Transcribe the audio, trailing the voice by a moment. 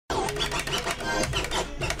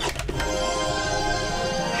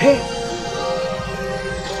Hey,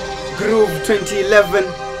 Groove 2011,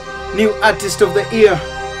 new artist of the year,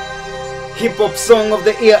 hip hop song of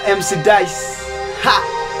the year, MC Dice.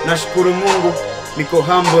 Ha! Nashukuru Mungu, niko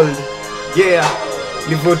humbled. Yeah,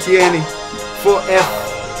 nivotieni 4F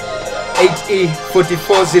 8E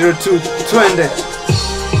 4402 twende.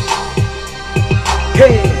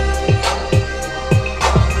 Hey!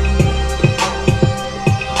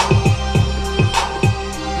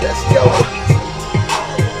 Let's go.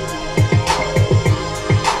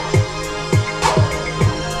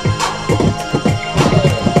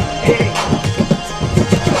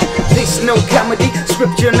 No comedy,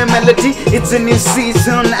 scripture and melody. It's a new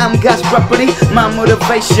season, I'm God's property. My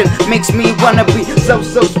motivation makes me wanna be so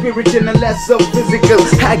spiritual and less so physical.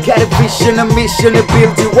 I got a vision, a mission to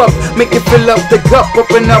build you up, make you fill up the cup,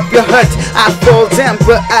 open up your heart. I fall down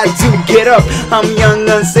but I do get up. I'm young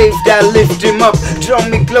and saved, I lift him up. Draw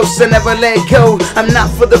me closer, never let go. I'm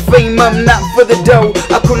not for the fame, I'm not for the dough.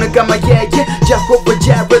 Hakuna kama yeah, Jehovah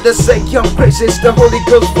Jireh, the say I'm crazy, it's the Holy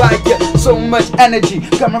Ghost fire. So much energy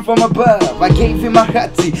coming from above. I gave him my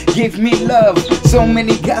heart, he gave me love. So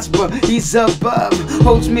many gospel, he's above.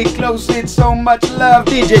 Holds me close, it's so much love.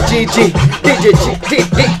 DJ GG, DJ GG,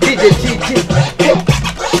 DJ GG. Hey.